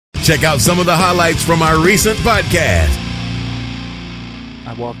Check out some of the highlights from our recent podcast.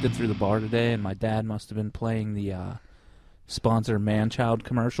 I walked in through the bar today, and my dad must have been playing the sponsor Man-Child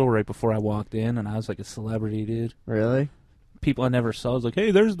commercial right before I walked in, and I was like a celebrity, dude. Really? People I never saw was like, "Hey,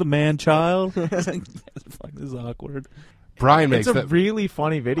 there's the Man-Child." I was like, fuck, this is awkward. Brian makes It's a that really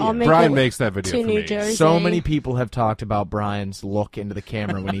funny video. Brian makes that video to for New me. Jersey. So many people have talked about Brian's look into the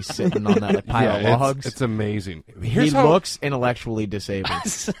camera when he's sitting on that pile of logs. It's amazing. He looks intellectually disabled.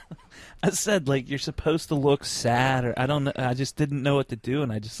 I said, like, you're supposed to look sad, or I don't know. I just didn't know what to do,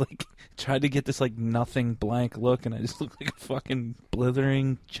 and I just like tried to get this like nothing blank look, and I just look like a fucking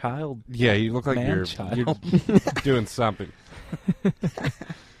blithering child. Yeah, you look like you're doing something.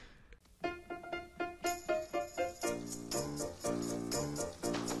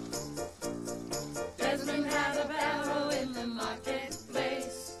 Desmond had a barrow in the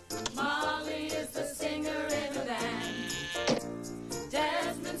marketplace. Molly is the singer in the band.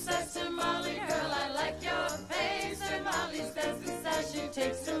 Desmond says to Molly, girl, I like your pace. And Molly says this as she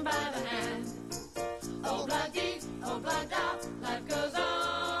takes him by the hand. Oh, blah-dee, oh, blah-da, life goes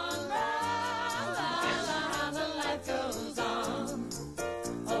on. La-la-la, the life goes on.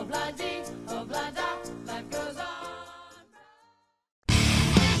 Oh, blah-dee, oh, blah-da, life goes on.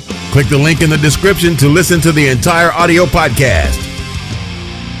 Click the link in the description to listen to the entire audio podcast.